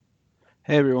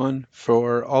Hey everyone,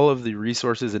 for all of the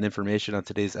resources and information on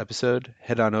today's episode,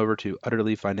 head on over to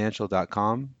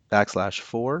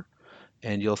utterlyfinancial.com/4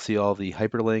 and you'll see all the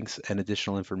hyperlinks and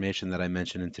additional information that I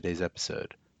mentioned in today's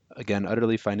episode. Again,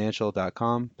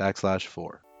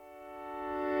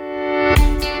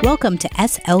 utterlyfinancial.com/4. Welcome to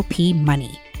SLP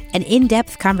Money, an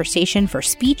in-depth conversation for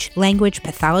speech language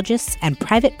pathologists and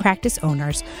private practice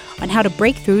owners on how to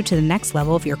break through to the next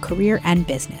level of your career and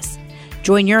business.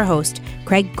 Join your host,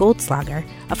 Craig Goldslager,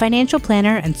 a financial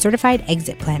planner and certified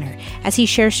exit planner, as he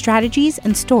shares strategies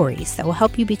and stories that will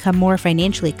help you become more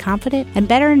financially confident and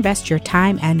better invest your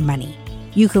time and money.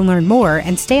 You can learn more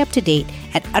and stay up to date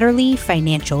at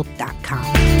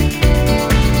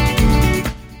utterlyfinancial.com.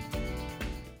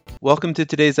 Welcome to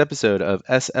today's episode of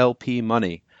SLP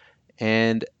Money.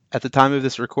 And at the time of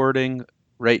this recording,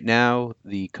 right now,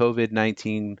 the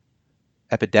COVID-19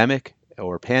 epidemic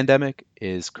or pandemic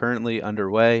is currently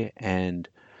underway, and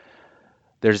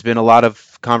there's been a lot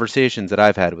of conversations that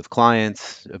I've had with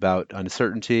clients about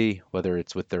uncertainty, whether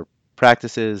it's with their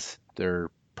practices,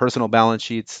 their personal balance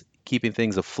sheets, keeping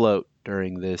things afloat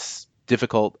during this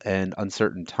difficult and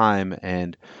uncertain time.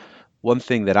 And one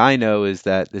thing that I know is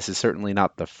that this is certainly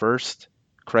not the first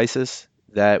crisis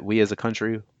that we as a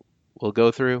country will go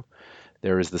through.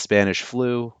 There was the Spanish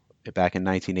flu back in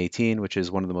 1918, which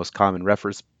is one of the most common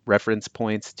reference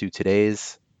points to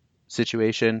today's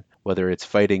situation, whether it's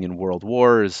fighting in world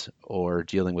wars or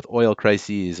dealing with oil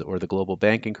crises or the global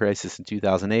banking crisis in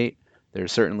 2008.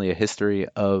 There's certainly a history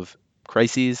of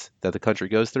crises that the country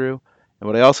goes through. And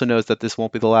what I also know is that this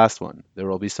won't be the last one. There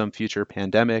will be some future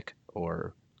pandemic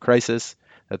or crisis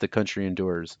that the country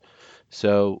endures.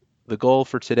 So the goal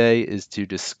for today is to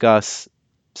discuss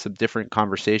some different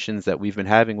conversations that we've been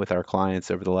having with our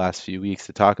clients over the last few weeks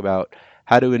to talk about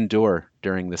how to endure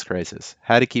during this crisis,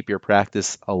 how to keep your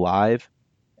practice alive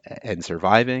and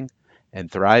surviving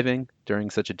and thriving during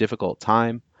such a difficult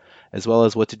time, as well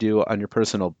as what to do on your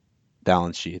personal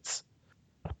balance sheets.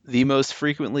 The most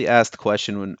frequently asked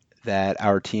question that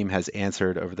our team has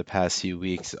answered over the past few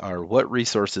weeks are what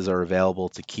resources are available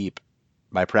to keep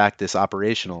my practice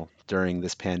operational during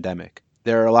this pandemic.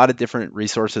 There are a lot of different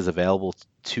resources available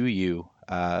to you,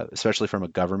 especially from a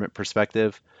government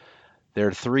perspective. There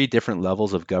are three different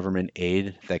levels of government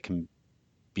aid that can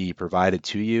be provided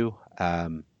to you.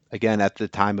 Again, at the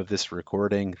time of this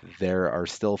recording, there are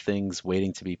still things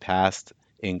waiting to be passed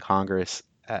in Congress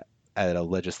at a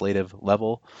legislative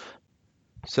level.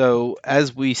 So,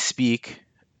 as we speak,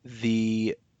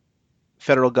 the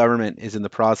federal government is in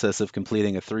the process of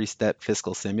completing a three-step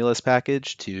fiscal stimulus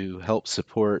package to help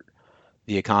support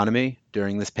the economy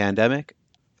during this pandemic.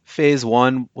 Phase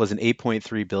one was an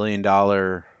 $8.3 billion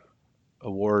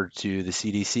award to the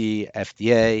CDC,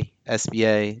 FDA,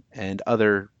 SBA, and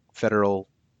other federal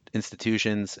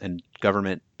institutions and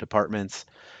government departments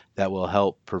that will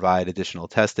help provide additional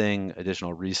testing,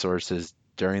 additional resources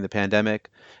during the pandemic.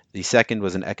 The second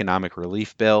was an economic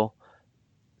relief bill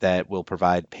that will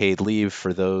provide paid leave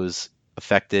for those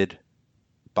affected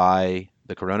by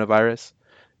the coronavirus.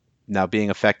 Now, being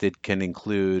affected can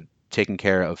include taking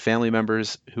care of family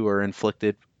members who are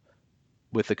inflicted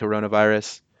with the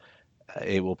coronavirus.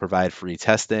 It will provide free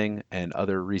testing and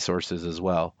other resources as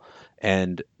well.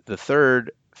 And the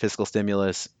third fiscal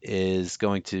stimulus is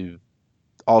going to,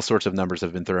 all sorts of numbers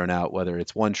have been thrown out, whether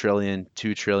it's 1 trillion,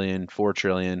 2 trillion, 4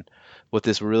 trillion. What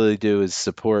this will really do is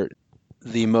support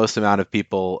the most amount of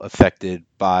people affected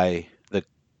by the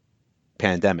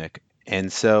pandemic.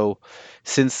 And so,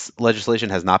 since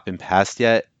legislation has not been passed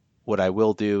yet, what I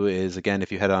will do is, again,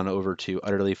 if you head on over to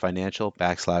Utterly Financial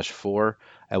 /4,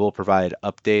 I will provide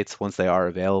updates once they are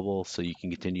available so you can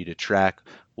continue to track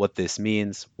what this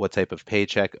means, what type of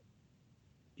paycheck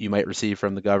you might receive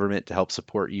from the government to help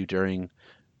support you during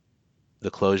the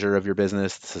closure of your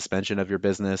business, the suspension of your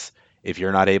business, if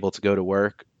you're not able to go to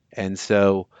work. And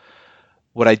so,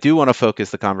 what I do want to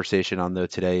focus the conversation on, though,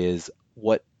 today is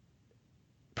what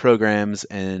programs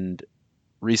and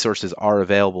resources are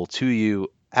available to you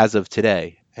as of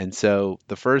today. And so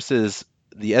the first is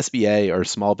the SBA, or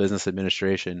Small Business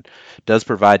Administration, does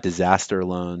provide disaster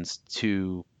loans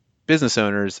to business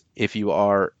owners if you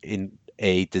are in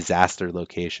a disaster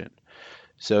location.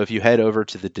 So if you head over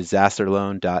to the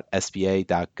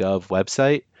disasterloan.sba.gov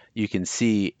website, you can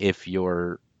see if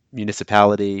your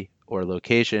municipality or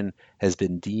location has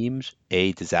been deemed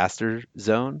a disaster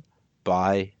zone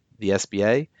by the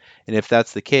SBA. And if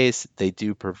that's the case, they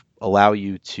do allow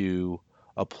you to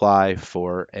apply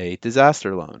for a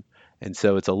disaster loan. And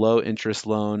so it's a low interest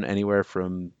loan, anywhere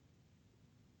from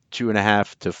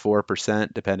 2.5 to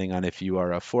 4%, depending on if you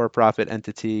are a for-profit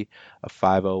entity, a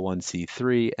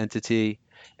 501c3 entity.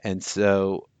 And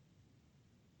so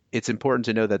it's important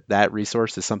to know that that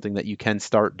resource is something that you can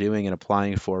start doing and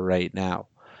applying for right now.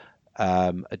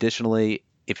 Additionally,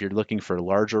 if you're looking for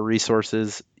larger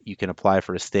resources, you can apply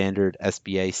for a standard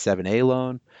SBA 7A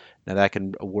loan. Now, that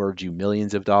can award you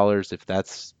millions of dollars if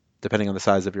that's depending on the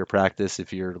size of your practice.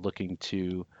 If you're looking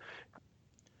to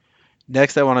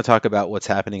Next, I want to talk about what's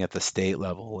happening at the state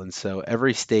level. And so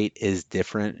every state is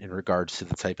different in regards to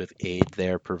the type of aid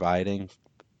they're providing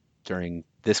during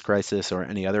this crisis or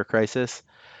any other crisis.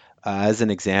 As an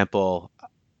example,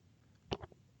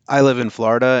 I live in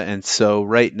Florida, and so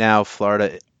right now,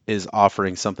 Florida is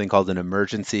offering something called an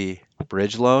emergency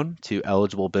bridge loan to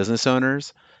eligible business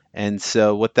owners. And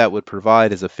so, what that would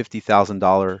provide is a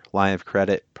 $50,000 line of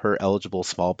credit per eligible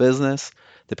small business.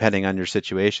 Depending on your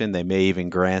situation, they may even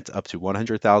grant up to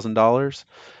 $100,000.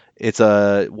 It's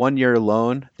a 1 year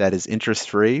loan that is interest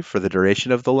free for the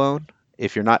duration of the loan.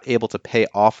 If you're not able to pay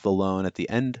off the loan at the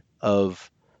end of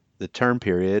the term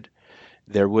period,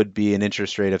 there would be an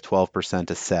interest rate of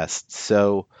 12% assessed.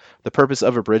 So the purpose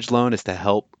of a bridge loan is to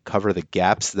help cover the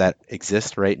gaps that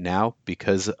exist right now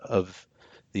because of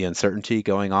the uncertainty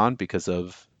going on because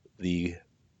of the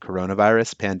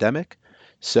coronavirus pandemic.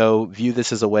 So view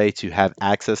this as a way to have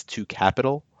access to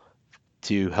capital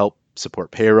to help support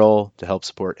payroll, to help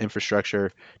support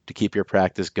infrastructure, to keep your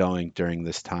practice going during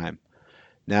this time.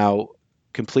 Now,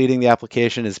 completing the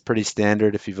application is pretty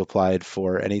standard if you've applied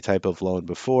for any type of loan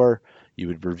before. You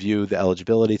would review the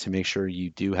eligibility to make sure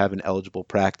you do have an eligible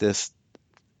practice,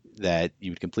 that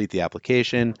you would complete the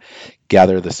application,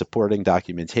 gather the supporting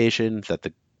documentation that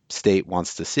the state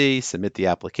wants to see, submit the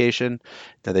application.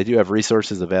 Now, they do have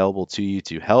resources available to you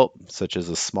to help, such as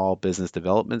a small business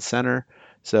development center.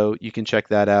 So you can check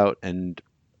that out. And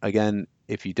again,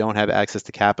 if you don't have access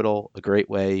to capital, a great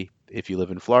way, if you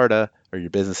live in Florida or your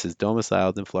business is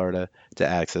domiciled in Florida, to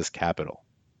access capital.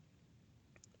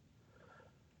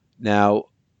 Now,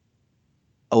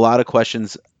 a lot of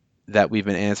questions that we've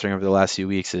been answering over the last few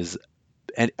weeks is,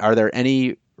 are there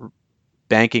any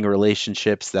banking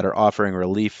relationships that are offering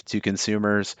relief to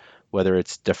consumers, whether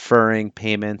it's deferring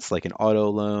payments like an auto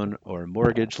loan or a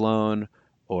mortgage loan,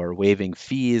 or waiving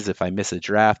fees if I miss a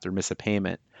draft or miss a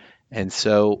payment? And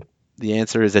so the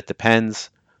answer is it depends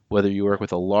whether you work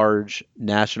with a large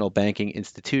national banking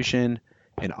institution,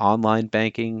 an online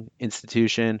banking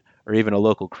institution, or even a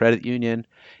local credit union.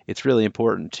 It's really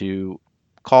important to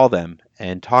call them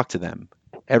and talk to them.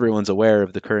 Everyone's aware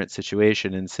of the current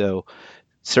situation, and so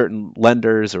certain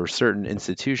lenders or certain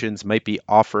institutions might be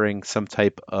offering some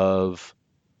type of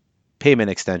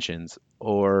payment extensions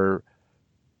or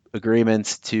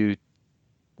agreements to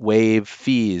waive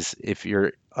fees if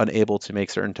you're unable to make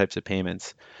certain types of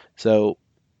payments. So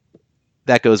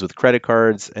that goes with credit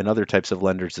cards and other types of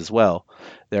lenders as well.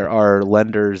 There are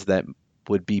lenders that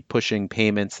would be pushing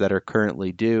payments that are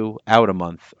currently due out a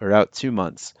month or out 2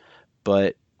 months,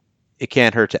 but it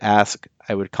can't hurt to ask.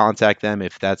 I would contact them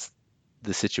if that's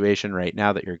the situation right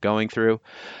now that you're going through.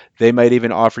 They might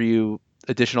even offer you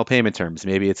additional payment terms.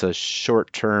 Maybe it's a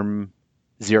short term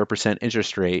 0%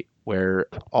 interest rate where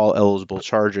all eligible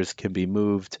charges can be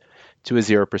moved to a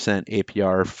 0%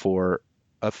 APR for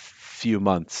a few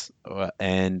months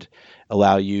and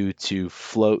allow you to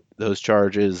float those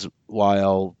charges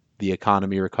while the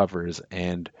economy recovers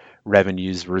and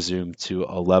revenues resume to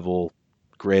a level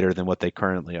greater than what they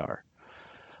currently are.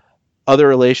 Other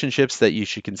relationships that you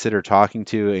should consider talking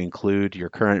to include your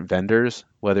current vendors,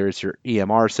 whether it's your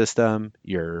EMR system,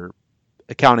 your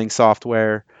accounting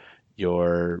software,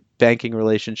 your banking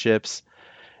relationships.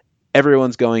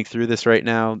 Everyone's going through this right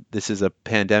now. This is a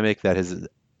pandemic that has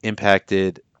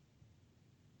impacted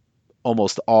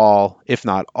almost all, if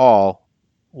not all,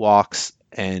 walks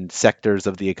and sectors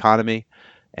of the economy.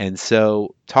 And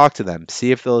so talk to them,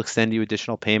 see if they'll extend you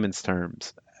additional payments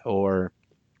terms or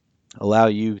allow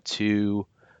you to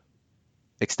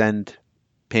extend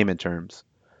payment terms.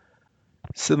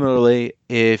 Similarly,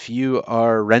 if you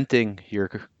are renting your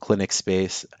clinic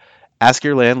space, ask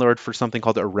your landlord for something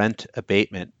called a rent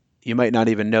abatement. You might not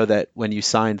even know that when you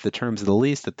signed the terms of the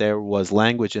lease that there was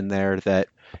language in there that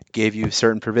gave you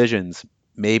certain provisions.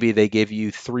 Maybe they gave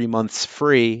you 3 months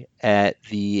free at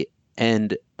the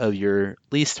end of your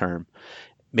lease term.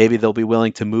 Maybe they'll be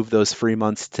willing to move those free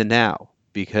months to now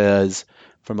because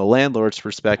from a landlord's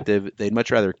perspective, they'd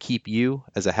much rather keep you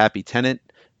as a happy tenant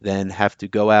than have to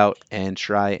go out and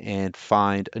try and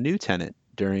find a new tenant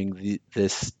during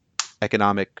this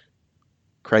economic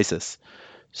crisis.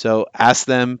 So ask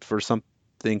them for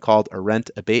something called a rent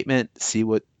abatement, see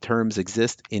what terms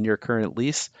exist in your current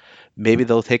lease. Maybe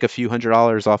they'll take a few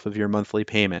 $100s off of your monthly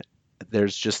payment.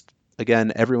 There's just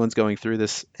Again, everyone's going through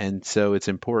this, and so it's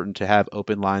important to have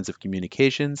open lines of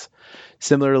communications.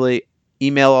 Similarly,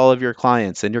 email all of your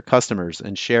clients and your customers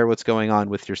and share what's going on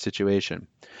with your situation.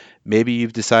 Maybe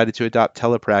you've decided to adopt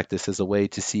telepractice as a way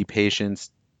to see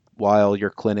patients while your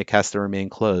clinic has to remain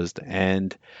closed,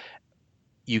 and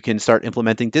you can start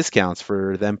implementing discounts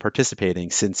for them participating.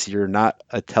 Since you're not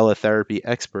a teletherapy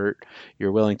expert,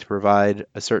 you're willing to provide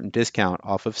a certain discount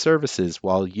off of services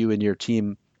while you and your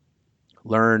team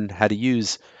learn how to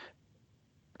use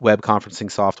web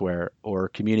conferencing software or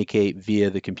communicate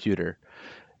via the computer.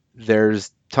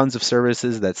 There's tons of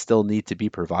services that still need to be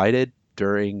provided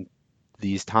during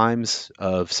these times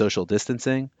of social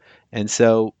distancing. And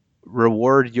so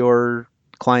reward your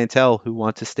clientele who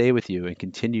want to stay with you and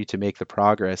continue to make the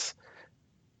progress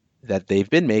that they've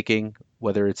been making,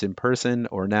 whether it's in person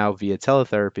or now via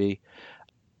teletherapy.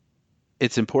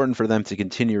 It's important for them to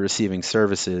continue receiving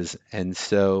services. And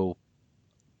so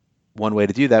one way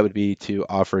to do that would be to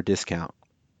offer a discount.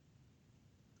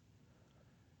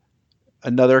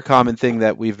 Another common thing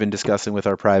that we've been discussing with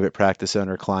our private practice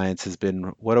owner clients has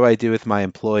been, what do I do with my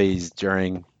employees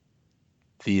during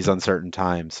these uncertain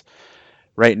times?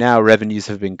 Right now, revenues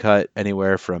have been cut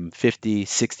anywhere from 50,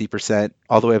 60%,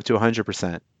 all the way up to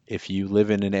 100%. If you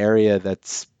live in an area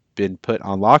that's been put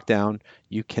on lockdown,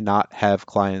 you cannot have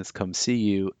clients come see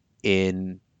you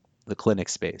in the clinic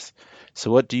space.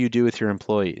 So, what do you do with your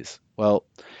employees? Well,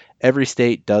 every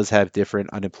state does have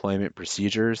different unemployment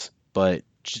procedures, but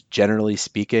generally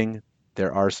speaking,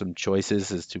 there are some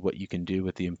choices as to what you can do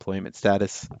with the employment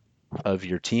status of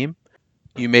your team.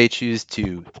 You may choose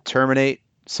to terminate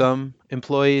some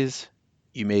employees.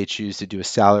 You may choose to do a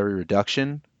salary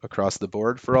reduction across the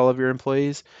board for all of your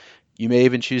employees. You may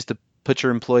even choose to put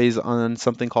your employees on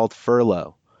something called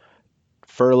furlough.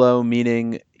 Furlough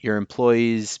meaning your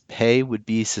employees' pay would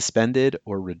be suspended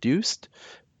or reduced,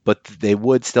 but they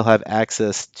would still have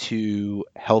access to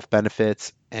health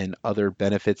benefits and other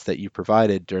benefits that you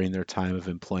provided during their time of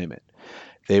employment.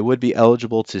 They would be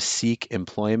eligible to seek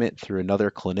employment through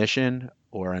another clinician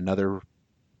or another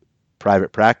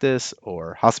private practice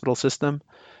or hospital system,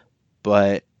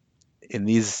 but in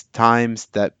these times,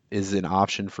 that is an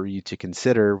option for you to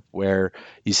consider where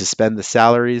you suspend the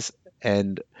salaries.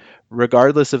 And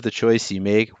regardless of the choice you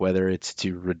make, whether it's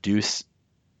to reduce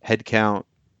headcount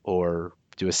or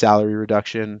do a salary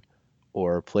reduction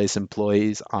or place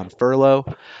employees on furlough,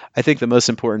 I think the most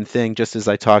important thing, just as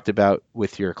I talked about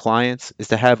with your clients, is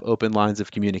to have open lines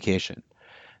of communication.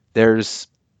 There's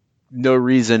no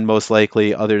reason, most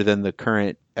likely, other than the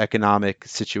current economic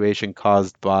situation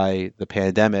caused by the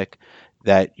pandemic,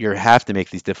 that you have to make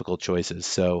these difficult choices.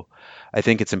 So I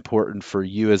think it's important for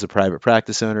you as a private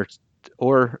practice owner,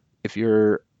 or if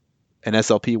you're an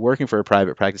SLP working for a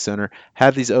private practice owner,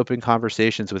 have these open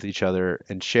conversations with each other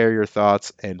and share your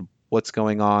thoughts and what's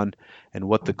going on and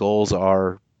what the goals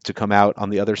are to come out on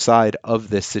the other side of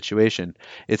this situation.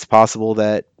 It's possible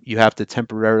that you have to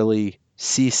temporarily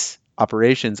cease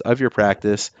operations of your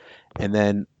practice, and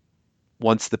then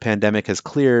once the pandemic has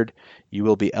cleared, you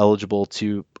will be eligible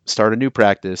to start a new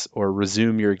practice or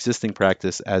resume your existing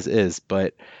practice as is.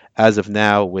 But as of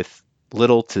now, with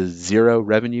little to zero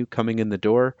revenue coming in the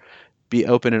door, be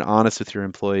open and honest with your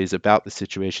employees about the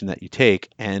situation that you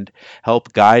take and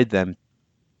help guide them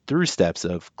through steps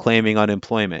of claiming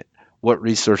unemployment, what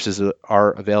resources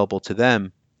are available to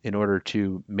them in order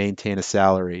to maintain a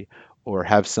salary or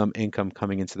have some income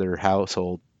coming into their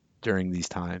household during these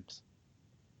times.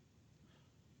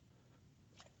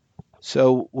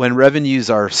 So, when revenues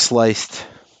are sliced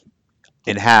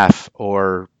in half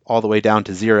or all the way down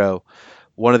to zero,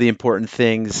 one of the important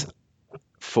things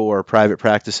for private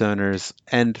practice owners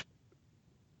and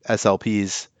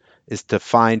SLPs is to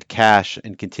find cash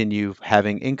and continue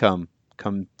having income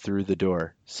come through the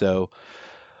door. So,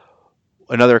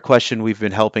 another question we've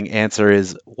been helping answer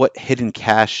is, what hidden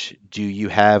cash do you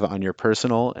have on your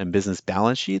personal and business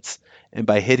balance sheets? And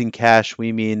by hidden cash,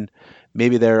 we mean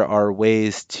maybe there are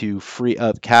ways to free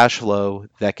up cash flow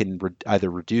that can either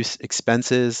reduce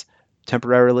expenses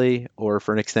temporarily or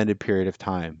for an extended period of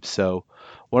time. So,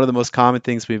 one of the most common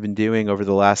things we've been doing over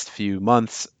the last few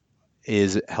months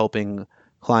is helping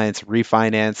clients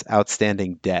refinance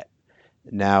outstanding debt.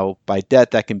 Now, by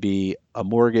debt, that can be a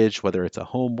mortgage, whether it's a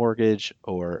home mortgage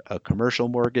or a commercial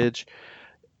mortgage,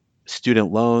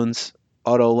 student loans,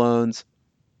 auto loans.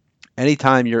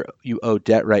 Anytime you owe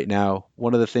debt right now,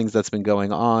 one of the things that's been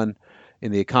going on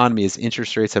in the economy is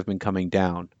interest rates have been coming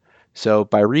down. So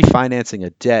by refinancing a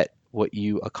debt, what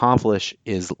you accomplish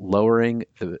is lowering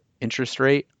the interest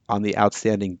rate on the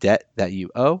outstanding debt that you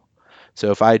owe.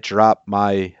 So if I drop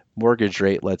my mortgage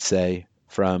rate, let's say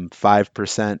from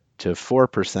 5% to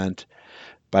 4%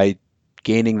 by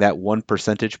gaining that 1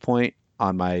 percentage point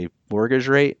on my mortgage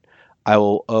rate, I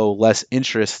will owe less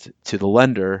interest to the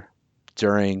lender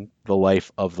during the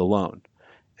life of the loan.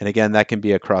 And again, that can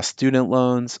be across student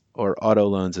loans or auto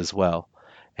loans as well.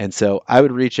 And so I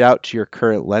would reach out to your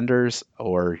current lenders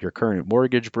or your current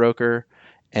mortgage broker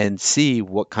and see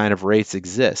what kind of rates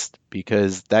exist,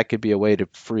 because that could be a way to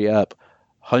free up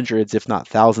hundreds, if not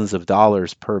thousands of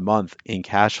dollars per month in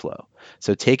cash flow.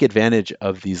 So take advantage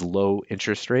of these low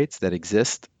interest rates that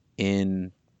exist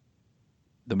in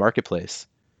the marketplace.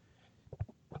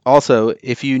 Also,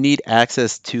 if you need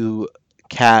access to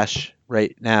cash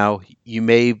right now, you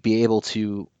may be able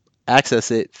to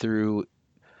access it through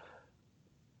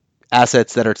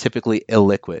assets that are typically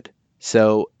illiquid.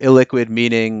 So, illiquid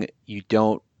meaning you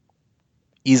don't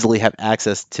easily have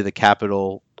access to the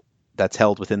capital that's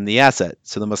held within the asset.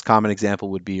 So, the most common example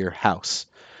would be your house.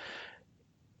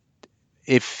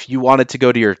 If you wanted to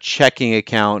go to your checking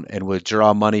account and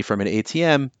withdraw money from an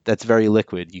ATM, that's very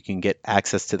liquid. You can get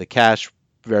access to the cash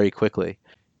very quickly.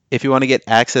 If you want to get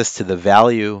access to the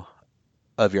value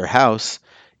of your house,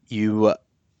 you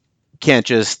can't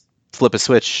just flip a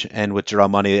switch and withdraw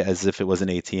money as if it was an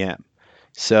ATM.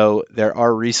 So there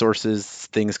are resources,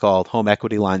 things called home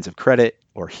equity lines of credit,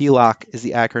 or HELOC is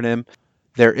the acronym.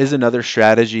 There is another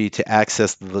strategy to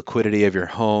access the liquidity of your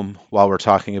home while we're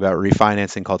talking about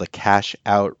refinancing called a cash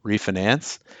out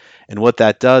refinance. And what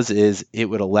that does is it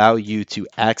would allow you to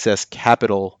access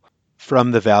capital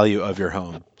from the value of your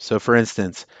home. So for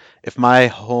instance, if my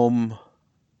home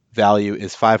value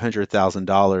is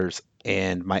 $500,000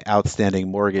 and my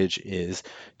outstanding mortgage is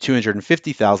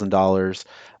 $250,000,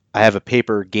 I have a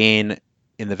paper gain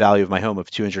in the value of my home of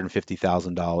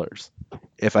 $250,000.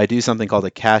 If I do something called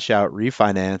a cash out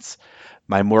refinance,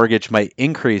 my mortgage might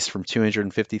increase from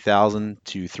 $250,000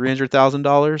 to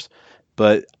 $300,000,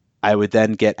 but I would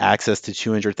then get access to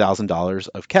 $200,000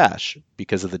 of cash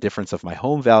because of the difference of my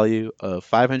home value of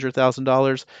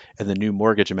 $500,000 and the new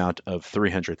mortgage amount of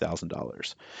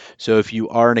 $300,000. So if you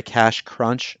are in a cash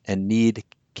crunch and need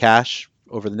cash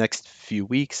over the next few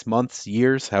weeks, months,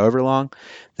 years, however long,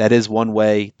 that is one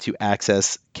way to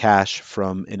access cash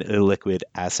from an illiquid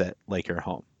asset like your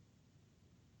home.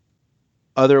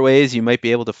 Other ways you might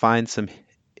be able to find some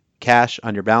cash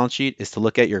on your balance sheet is to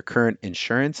look at your current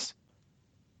insurance.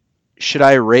 Should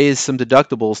I raise some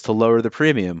deductibles to lower the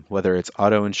premium, whether it's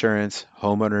auto insurance,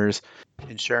 homeowners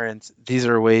insurance? These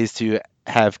are ways to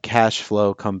have cash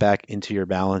flow come back into your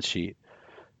balance sheet.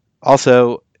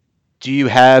 Also, do you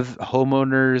have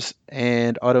homeowners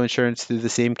and auto insurance through the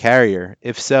same carrier?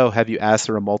 If so, have you asked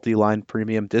for a multi-line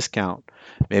premium discount?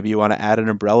 Maybe you want to add an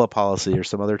umbrella policy or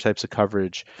some other types of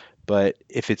coverage. But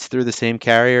if it's through the same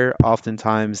carrier,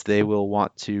 oftentimes they will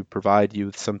want to provide you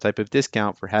with some type of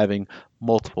discount for having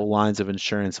multiple lines of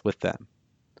insurance with them.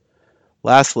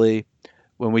 Lastly,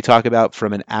 when we talk about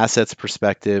from an assets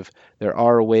perspective, there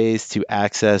are ways to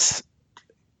access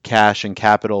cash and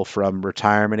capital from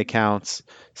retirement accounts,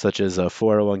 such as a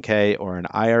 401k or an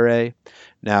IRA.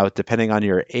 Now, depending on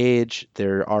your age,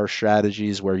 there are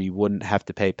strategies where you wouldn't have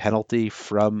to pay penalty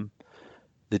from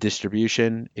the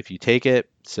distribution if you take it.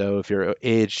 So if you're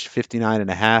age 59 and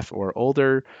a half or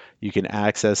older, you can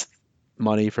access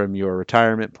money from your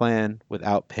retirement plan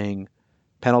without paying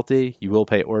penalty. You will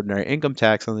pay ordinary income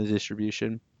tax on the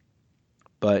distribution,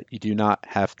 but you do not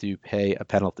have to pay a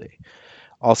penalty.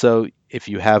 Also, if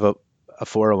you have a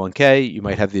 401k, you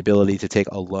might have the ability to take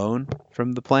a loan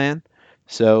from the plan.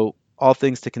 So all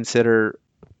things to consider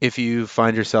if you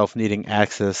find yourself needing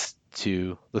access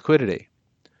to liquidity.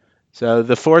 So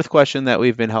the fourth question that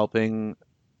we've been helping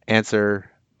answer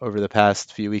over the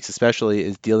past few weeks especially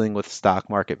is dealing with stock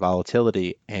market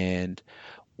volatility and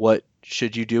what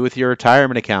should you do with your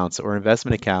retirement accounts or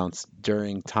investment accounts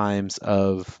during times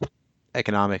of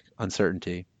economic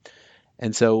uncertainty.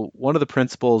 And so one of the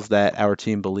principles that our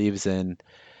team believes in,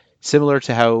 similar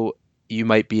to how you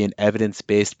might be an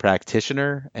evidence-based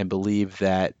practitioner and believe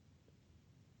that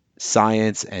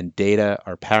science and data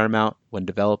are paramount when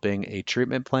developing a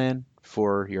treatment plan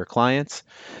for your clients,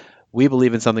 we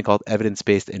believe in something called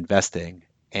evidence-based investing.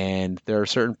 And there are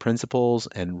certain principles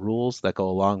and rules that go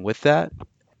along with that.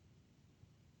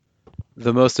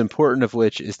 The most important of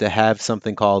which is to have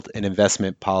something called an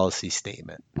investment policy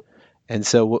statement. And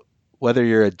so whether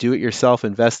you're a do-it-yourself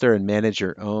investor and manage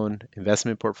your own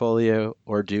investment portfolio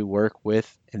or do work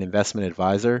with an investment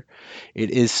advisor, it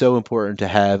is so important to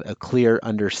have a clear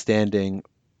understanding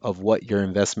of what your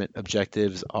investment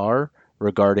objectives are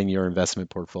regarding your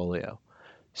investment portfolio.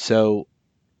 So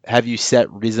have you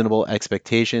set reasonable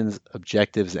expectations,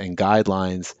 objectives, and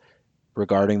guidelines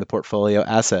regarding the portfolio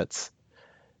assets?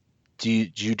 Do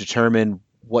you determine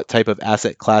what type of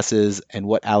asset classes and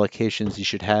what allocations you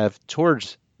should have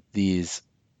towards these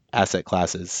asset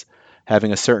classes?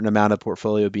 Having a certain amount of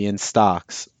portfolio be in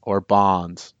stocks or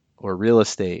bonds or real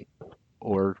estate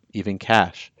or even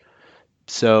cash.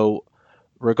 So,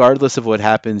 regardless of what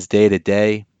happens day to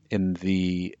day in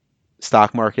the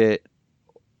stock market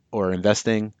or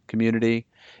investing community,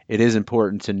 it is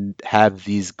important to have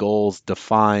these goals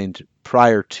defined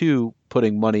prior to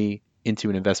putting money into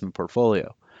an investment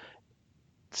portfolio.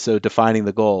 So, defining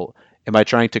the goal, am I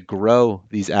trying to grow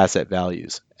these asset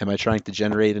values? Am I trying to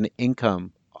generate an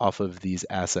income off of these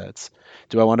assets?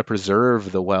 Do I want to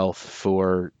preserve the wealth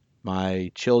for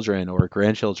my children or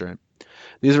grandchildren?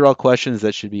 These are all questions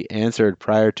that should be answered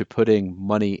prior to putting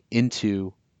money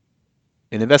into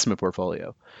an investment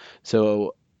portfolio.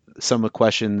 So, some of the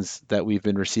questions that we've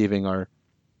been receiving are: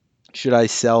 should I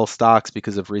sell stocks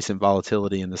because of recent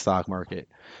volatility in the stock market?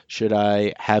 Should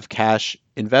I have cash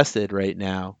invested right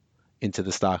now into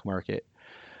the stock market?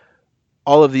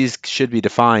 All of these should be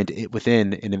defined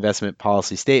within an investment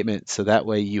policy statement so that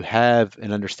way you have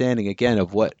an understanding again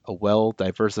of what a well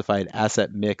diversified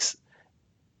asset mix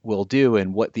will do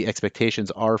and what the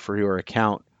expectations are for your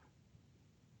account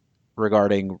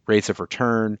regarding rates of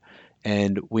return.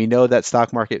 And we know that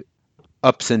stock market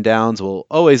ups and downs will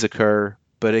always occur,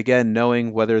 but again,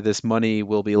 knowing whether this money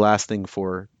will be lasting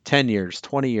for 10 years,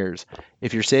 20 years.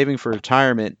 If you're saving for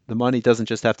retirement, the money doesn't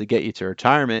just have to get you to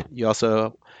retirement, you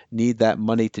also need that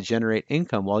money to generate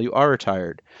income while you are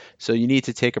retired. So you need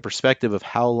to take a perspective of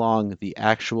how long the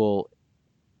actual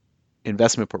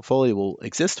investment portfolio will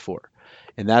exist for.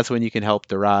 And that's when you can help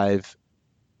derive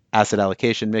asset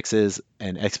allocation mixes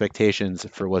and expectations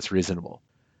for what's reasonable.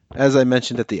 As I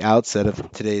mentioned at the outset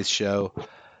of today's show,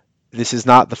 this is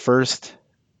not the first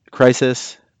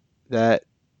crisis that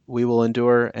we will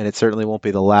endure, and it certainly won't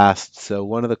be the last. So,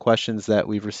 one of the questions that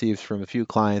we've received from a few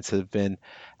clients have been,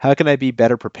 how can I be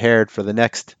better prepared for the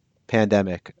next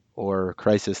pandemic or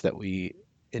crisis that we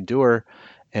endure?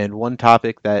 And one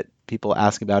topic that people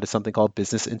ask about is something called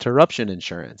business interruption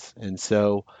insurance. And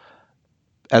so,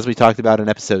 as we talked about in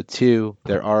episode 2,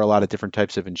 there are a lot of different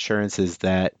types of insurances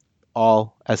that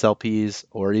all SLPs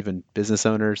or even business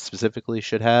owners specifically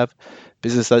should have.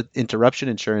 Business interruption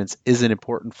insurance is an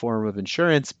important form of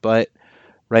insurance, but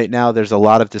right now there's a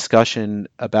lot of discussion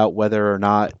about whether or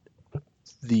not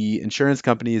the insurance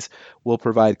companies will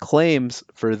provide claims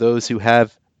for those who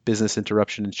have business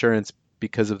interruption insurance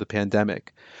because of the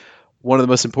pandemic. One of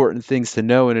the most important things to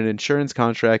know in an insurance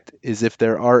contract is if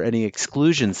there are any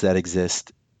exclusions that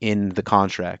exist in the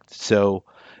contract. So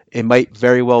it might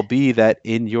very well be that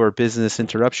in your business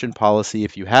interruption policy,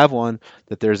 if you have one,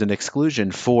 that there's an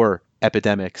exclusion for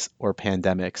epidemics or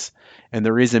pandemics. And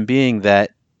the reason being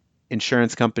that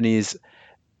insurance companies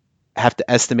have to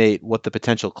estimate what the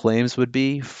potential claims would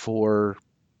be for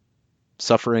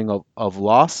suffering of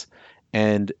loss,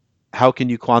 and how can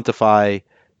you quantify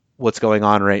what's going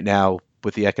on right now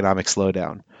with the economic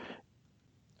slowdown.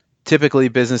 Typically,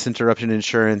 business interruption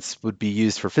insurance would be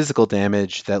used for physical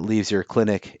damage that leaves your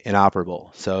clinic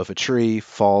inoperable. So, if a tree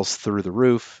falls through the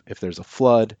roof, if there's a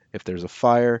flood, if there's a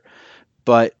fire,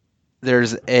 but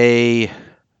there's a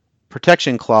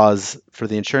protection clause for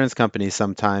the insurance company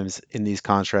sometimes in these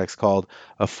contracts called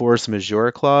a force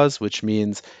majeure clause, which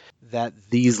means that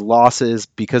these losses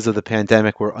because of the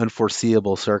pandemic were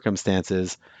unforeseeable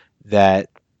circumstances that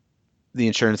the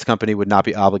insurance company would not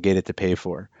be obligated to pay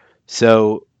for.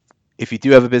 So if you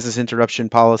do have a business interruption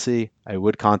policy, I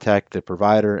would contact the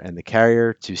provider and the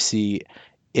carrier to see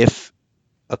if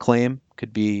a claim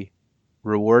could be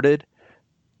rewarded.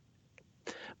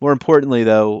 More importantly,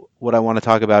 though, what I want to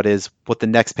talk about is what the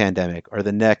next pandemic or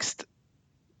the next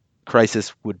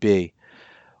crisis would be.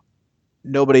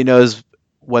 Nobody knows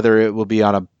whether it will be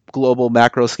on a global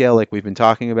macro scale like we've been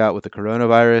talking about with the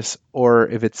coronavirus, or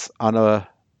if it's on a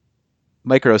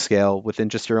micro scale within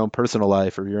just your own personal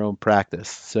life or your own practice.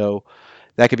 So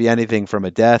that could be anything from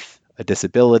a death, a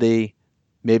disability,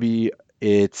 maybe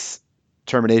it's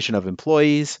termination of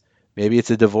employees, maybe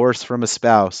it's a divorce from a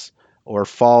spouse, or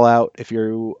fallout if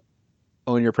you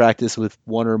own your practice with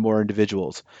one or more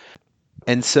individuals.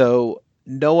 And so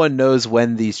no one knows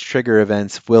when these trigger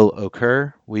events will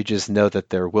occur. We just know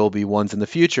that there will be ones in the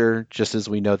future, just as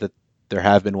we know that there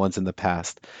have been ones in the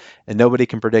past. And nobody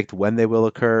can predict when they will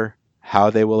occur,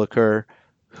 how they will occur,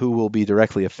 who will be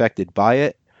directly affected by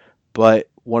it. But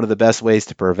one of the best ways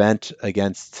to prevent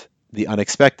against the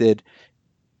unexpected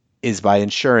is by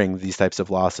insuring these types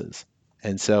of losses.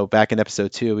 And so back in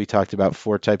episode 2, we talked about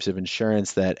 4 types of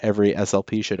insurance that every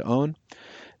SLP should own.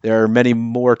 There are many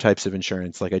more types of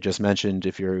insurance, like I just mentioned,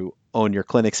 if you own your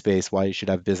clinic space, why you should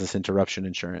have business interruption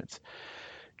insurance.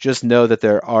 Just know that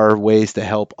there are ways to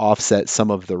help offset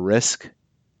some of the risk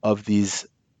of these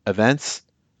events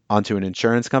onto an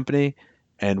insurance company,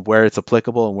 and where it's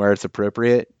applicable and where it's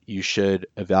appropriate, you should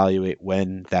evaluate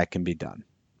when that can be done.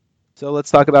 So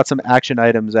let's talk about some action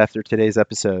items after today's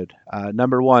episode.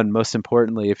 Number one, most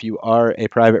importantly, if you are a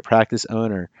private practice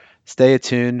owner, stay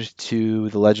attuned to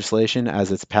the legislation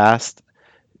as it's passed.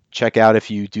 Check out if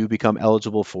you do become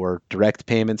eligible for direct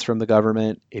payments from the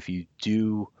government, if you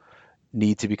do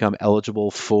need to become eligible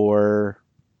for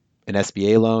an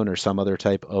SBA loan or some other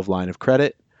type of line of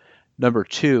credit. Number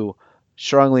two,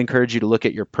 strongly encourage you to look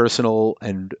at your personal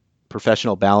and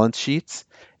professional balance sheets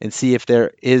and see if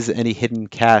there is any hidden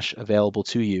cash available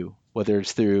to you, whether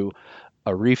it's through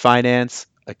a refinance,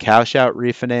 a cash out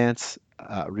refinance,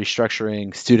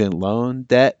 restructuring student loan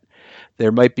debt.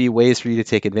 There might be ways for you to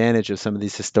take advantage of some of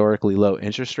these historically low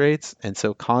interest rates. And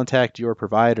so contact your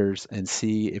providers and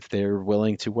see if they're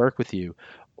willing to work with you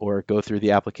or go through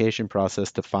the application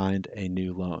process to find a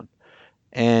new loan.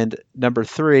 And number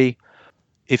three,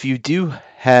 if you do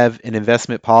have an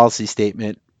investment policy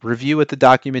statement, review what the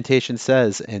documentation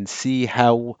says and see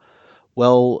how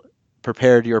well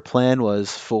prepared your plan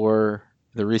was for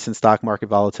the recent stock market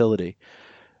volatility.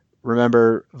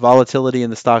 Remember, volatility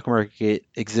in the stock market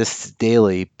exists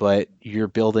daily, but you're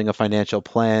building a financial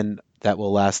plan that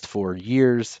will last for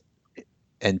years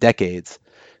and decades.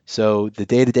 So the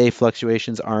day-to-day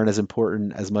fluctuations aren't as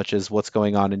important as much as what's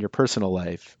going on in your personal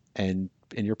life and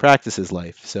in your practice's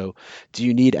life. So do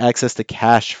you need access to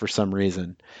cash for some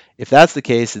reason? If that's the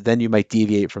case, then you might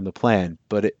deviate from the plan.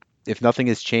 But if nothing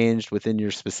has changed within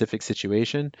your specific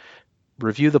situation,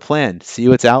 review the plan, see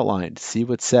what's outlined, see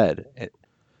what's said.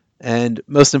 And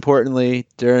most importantly,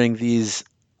 during these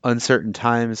uncertain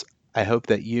times, I hope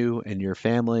that you and your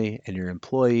family and your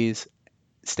employees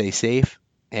stay safe.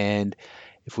 And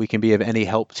if we can be of any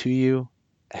help to you,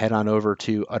 head on over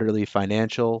to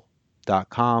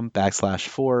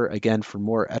utterlyfinancial.com/4. Again, for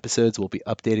more episodes, we'll be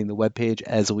updating the webpage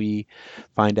as we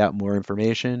find out more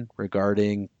information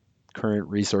regarding current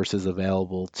resources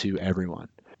available to everyone.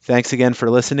 Thanks again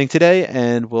for listening today,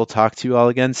 and we'll talk to you all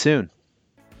again soon.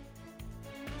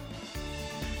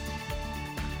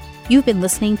 You've been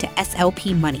listening to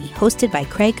SLP Money, hosted by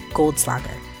Craig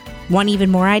Goldslager. Want even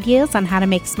more ideas on how to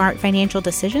make smart financial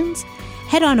decisions?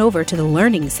 Head on over to the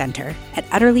Learning Center at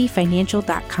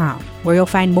utterlyfinancial.com, where you'll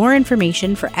find more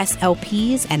information for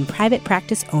SLPs and private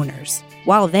practice owners.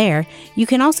 While there, you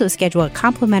can also schedule a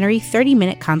complimentary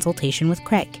 30-minute consultation with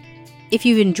Craig. If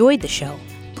you've enjoyed the show,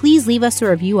 please leave us a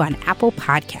review on Apple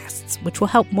Podcasts, which will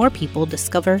help more people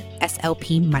discover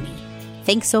SLP Money.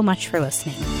 Thanks so much for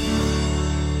listening.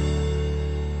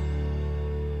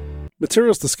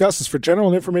 Materials discussed is for general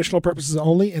and informational purposes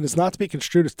only and is not to be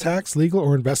construed as tax, legal,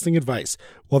 or investing advice.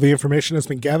 While the information has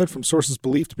been gathered from sources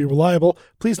believed to be reliable,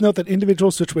 please note that individual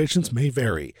situations may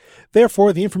vary.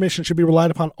 Therefore, the information should be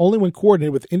relied upon only when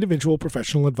coordinated with individual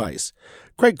professional advice.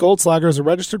 Craig Goldslager is a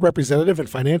registered representative and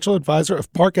financial advisor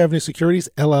of Park Avenue Securities,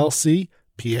 LLC,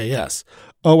 PAS.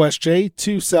 OSJ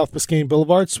 2 South Biscayne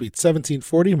Boulevard, Suite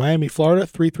 1740, Miami, Florida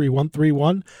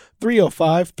 33131,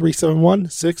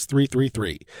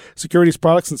 305-371-6333. Securities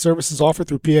products and services offered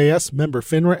through PAS, member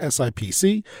FINRA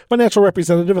SIPC, financial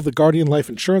representative of the Guardian Life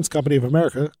Insurance Company of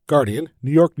America, Guardian,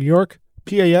 New York, New York.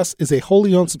 PAS is a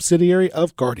wholly owned subsidiary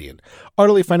of Guardian.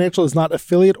 Utterly Financial is not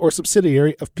affiliate or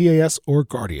subsidiary of PAS or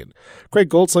Guardian. Craig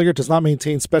Goldslager does not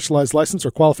maintain specialized license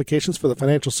or qualifications for the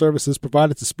financial services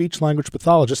provided to speech-language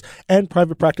pathologists and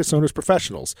private practice owners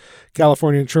professionals.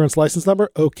 California Insurance License Number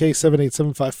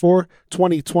OK78754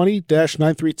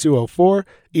 2020-93204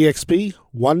 EXP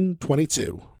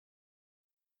 122.